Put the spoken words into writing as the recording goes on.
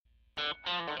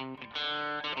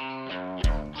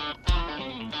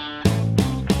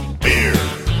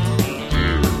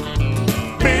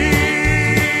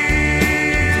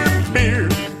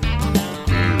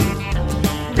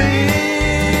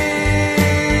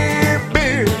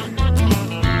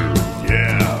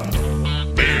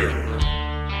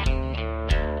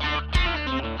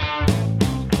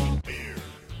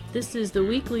is the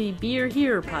weekly Beer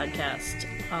Here podcast,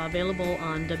 available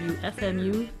on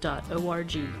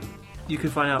WFMU.org. You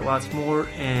can find out lots more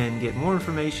and get more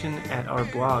information at our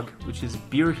blog, which is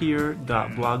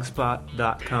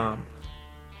beerhere.blogspot.com.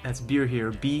 That's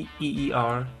beerhere,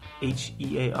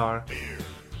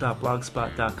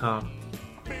 BEERHEAR.blogspot.com.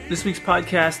 This week's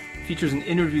podcast features an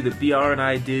interview that BR and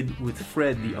I did with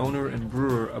Fred, the owner and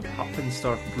brewer of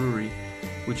Hopfenstark Brewery,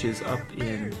 which is up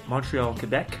in Montreal,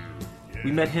 Quebec.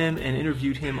 We met him and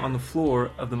interviewed him on the floor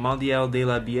of the Mondial de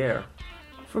la Bière.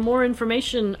 For more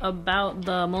information about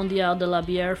the Mondial de la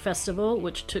Bière Festival,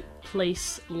 which took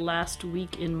place last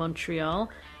week in Montreal,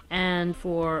 and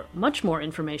for much more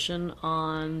information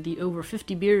on the over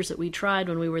 50 beers that we tried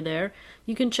when we were there,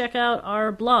 you can check out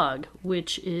our blog,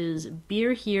 which is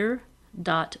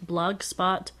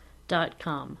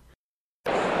beerhere.blogspot.com.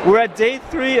 We're at day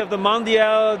 3 of the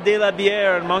Mondial de la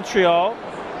Bière in Montreal,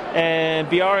 and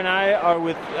BR and I are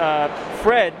with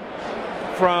Fred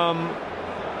from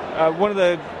one of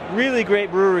the really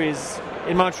great breweries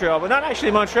in Montreal, but not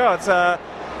actually Montreal, it's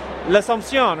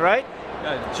L'Assomption, right?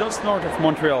 Just north of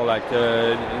Montreal, like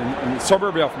in the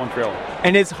suburb of Montreal.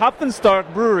 And it's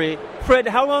Hopfenstark Brewery. Fred,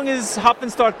 how long has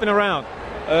Hopfenstark been around?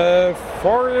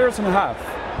 4 years and a half.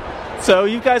 So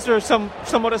you guys are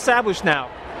somewhat established now.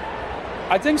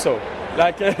 I think so.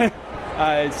 Like,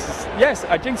 yes,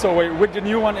 I think so. With the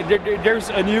new one, there's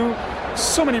a new,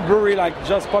 so many brewery like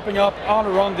just popping up all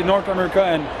around the North America,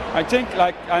 and I think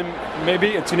like I'm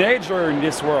maybe a teenager in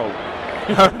this world.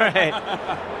 All right.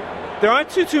 There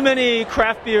aren't too many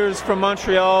craft beers from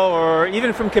Montreal or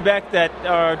even from Quebec that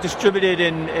are distributed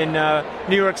in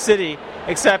New York City,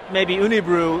 except maybe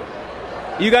Unibrew.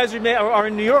 You guys are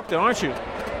in New York, though, aren't you?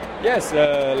 Yes,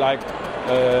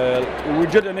 we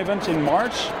did an event in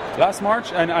last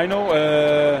March, and I know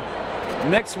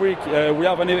next week we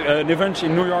have an event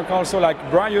in New York also. Like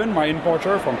Brian, my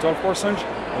importer from 12%,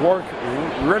 worked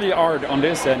really hard on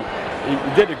this, and he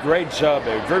did a great job,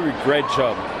 a very great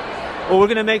job. Well, we're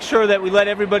going to make sure that we let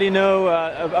everybody know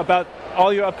about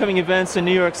all your upcoming events in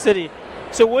New York City.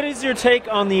 So what is your take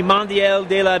on the Mondial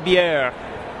de la Bière?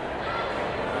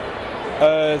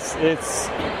 It's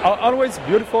always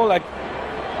beautiful, like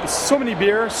so many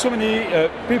beers, so many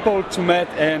people to meet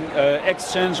and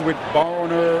exchange with bar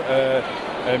owner,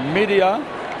 media,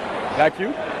 like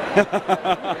you,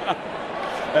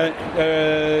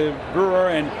 brewer,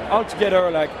 and all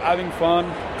together like having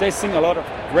fun, tasting a lot of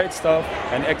great stuff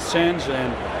and exchange,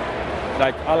 and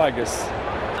like I like this.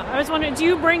 I was wondering, do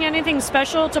you bring anything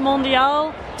special to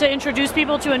Mondial to introduce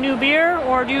people to a new beer,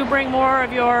 or do you bring more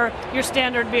of your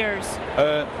standard beers?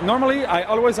 Normally, I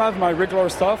always have my regular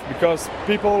stuff because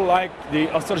people like the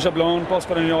Nostalgia Blonde,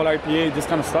 Post-Colonial IPA, this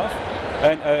kind of stuff.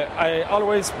 And I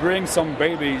always bring some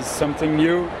babies, something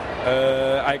new.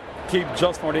 I keep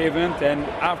just for the event, and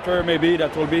after maybe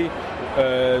that will be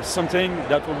something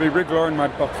that will be regular in my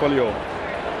portfolio.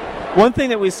 One thing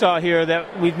that we saw here that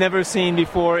we've never seen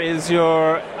before is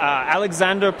your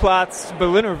Alexanderplatz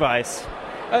Berliner Weiss.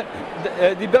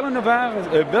 The Berliner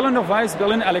Weiss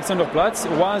Berlin Alexanderplatz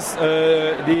was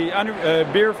the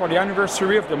beer for the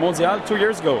anniversary of the Mondial 2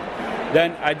 years ago.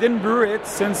 Then I didn't brew it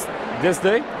since this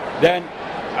day. Then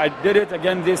I did it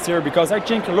again this year because I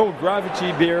think low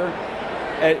gravity beer,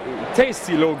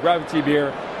 tasty low gravity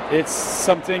beer, it's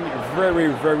something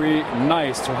very, very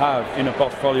nice to have in a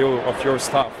portfolio of your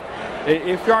stuff.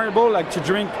 If you are able like to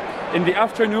drink in the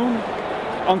afternoon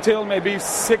until maybe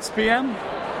 6 p.m.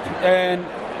 and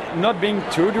not being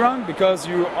too drunk because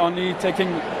you only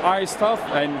taking ice stuff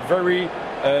and very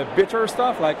bitter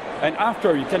stuff, like, and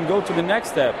after you can go to the next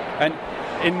step, and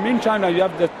in meantime you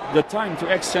have the time to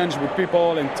exchange with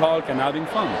people and talk and having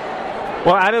fun.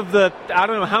 Well, out of the, I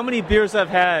don't know how many beers I've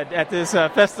had at this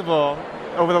festival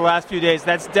over the last few days,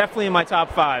 that's definitely in my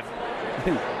top 5.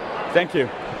 Thank you.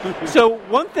 So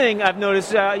one thing I've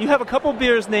noticed, you have a couple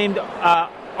beers named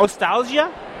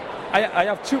Nostalgia? I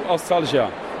have 2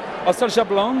 Nostalgia. Nostalgia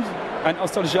Blonde and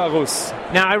Nostalgia Russe.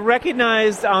 Now I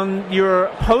recognized on your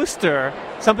poster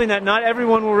something that not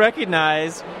everyone will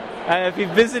recognize. If you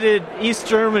visited East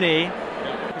Germany,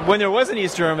 when there was an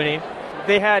East Germany,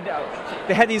 they had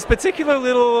these particular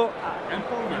little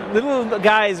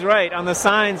guys, right, on the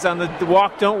signs on the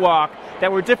walk, don't walk,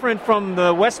 that were different from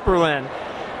the West Berlin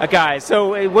guys.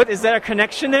 So what is that a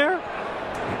connection there?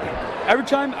 Every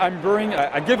time I'm brewing,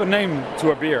 I give a name to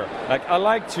a beer. Like I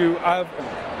like to have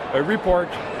a report,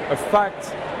 a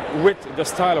fact with the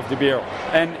style of the beer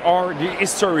and or the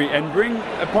history, and bring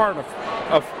a part of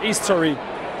history.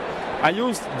 I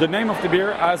used the name of the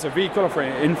beer as a vehicle for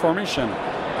information.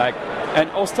 Like,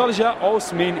 and Nostalgia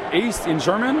also means East in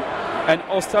German, and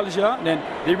nostalgia, then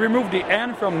they removed the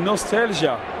N from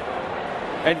nostalgia.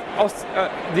 And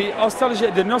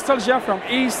the nostalgia from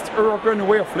East European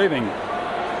way of living.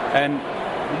 And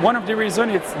one of the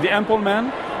reasons it's the Ample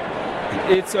Man.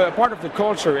 It's a part of the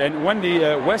culture. And when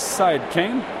the West Side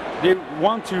came, they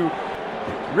want to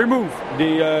remove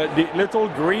the little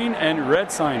green and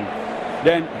red sign.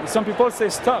 Then some people say,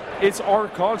 stop, it's our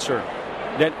culture.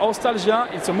 Then nostalgia,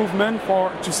 it's a movement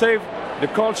to save the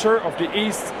culture of the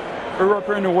East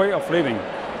European way of living.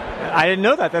 I didn't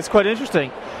know that. That's quite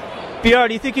interesting. Pierre,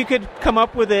 do you think you could come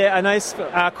up with a nice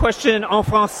question en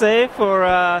français for,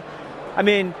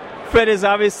 Fred is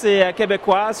obviously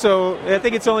Québécois, so I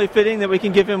think it's only fitting that we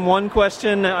can give him one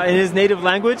question in his native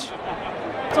language.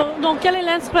 Donc, quelle est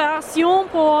l'inspiration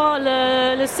pour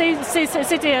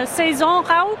c'était saison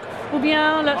rauque ou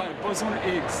bien le... boson de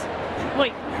Higgs.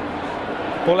 Oui.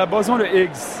 Pour la boson de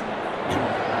Higgs,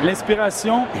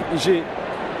 l'inspiration,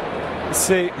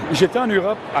 j'étais en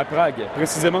Europe, à Prague,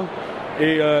 précisément,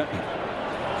 et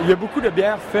il y a beaucoup de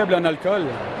bières faibles en alcool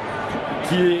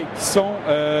qui sont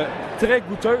très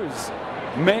goûteuses,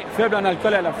 mais faibles en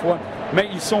alcool à la fois. Mais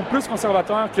ils sont plus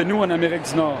conservateurs que nous en Amérique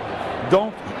du Nord.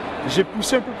 Donc, j'ai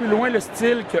poussé un peu plus loin le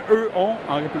style qu'eux ont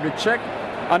en République tchèque,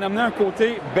 en amenant un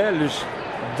côté belge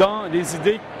dans les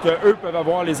idées qu'eux peuvent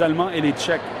avoir, les Allemands et les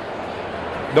Tchèques.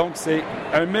 Donc, c'est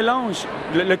un mélange.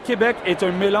 Le Québec est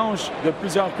un mélange de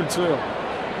plusieurs cultures.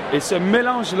 Et ce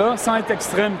mélange-là, sans être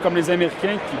extrême comme les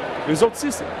Américains, les autres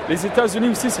aussi, les États-Unis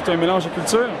aussi, c'est un mélange de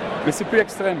cultures, mais c'est plus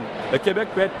extrême. Le Québec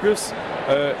peut être plus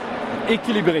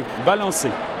équilibré, balancé.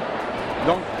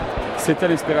 Donc, c'était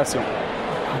l'inspiration.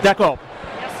 D'accord.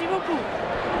 Merci beaucoup.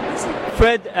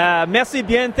 Fred, merci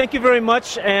bien. Thank you very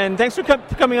much. And thanks for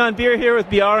coming on Beer Here with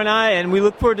BR and I. And we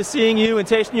look forward to seeing you and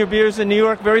tasting your beers in New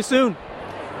York very soon.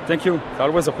 Thank you. It's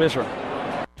always a pleasure.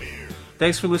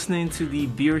 Thanks for listening to the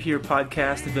Beer Here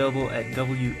podcast, available at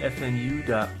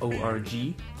wfnu.org.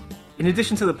 In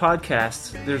addition to the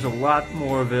podcasts, there's a lot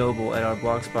more available at our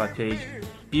blogspot page,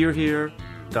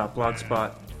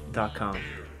 beerhere.blogspot.com.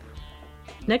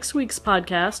 Next week's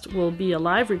podcast will be a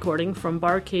live recording from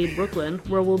Barcade Brooklyn,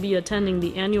 where we'll be attending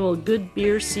the annual Good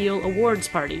Beer Seal Awards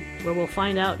party, where we'll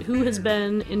find out who has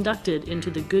been inducted into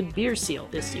the Good Beer Seal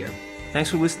this year. Thanks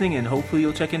for listening, and hopefully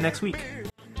you'll check in next week.